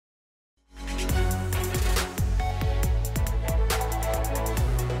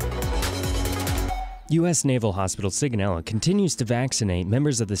U.S. Naval Hospital Sigonella continues to vaccinate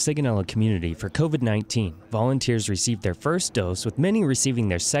members of the Sigonella community for COVID-19. Volunteers received their first dose, with many receiving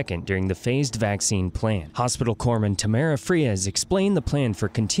their second during the phased vaccine plan. Hospital Corpsman Tamara Frias explained the plan for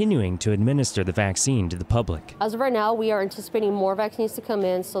continuing to administer the vaccine to the public. As of right now, we are anticipating more vaccines to come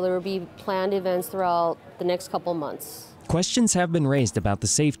in, so there will be planned events throughout the next couple months. Questions have been raised about the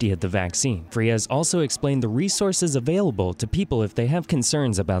safety of the vaccine. Frias also explained the resources available to people if they have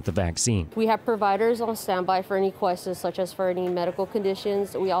concerns about the vaccine. We have providers on standby for any questions, such as for any medical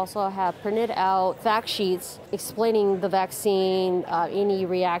conditions. We also have printed out fact sheets explaining the vaccine, any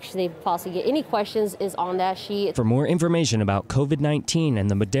reaction they possibly get. Any questions is on that sheet. For more information about COVID-19 and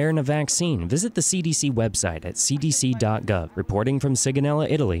the Moderna vaccine, visit the CDC website at cdc.gov. Reporting from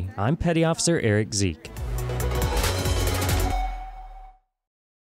Sigonella, Italy, I'm Petty Officer Eric Zeke.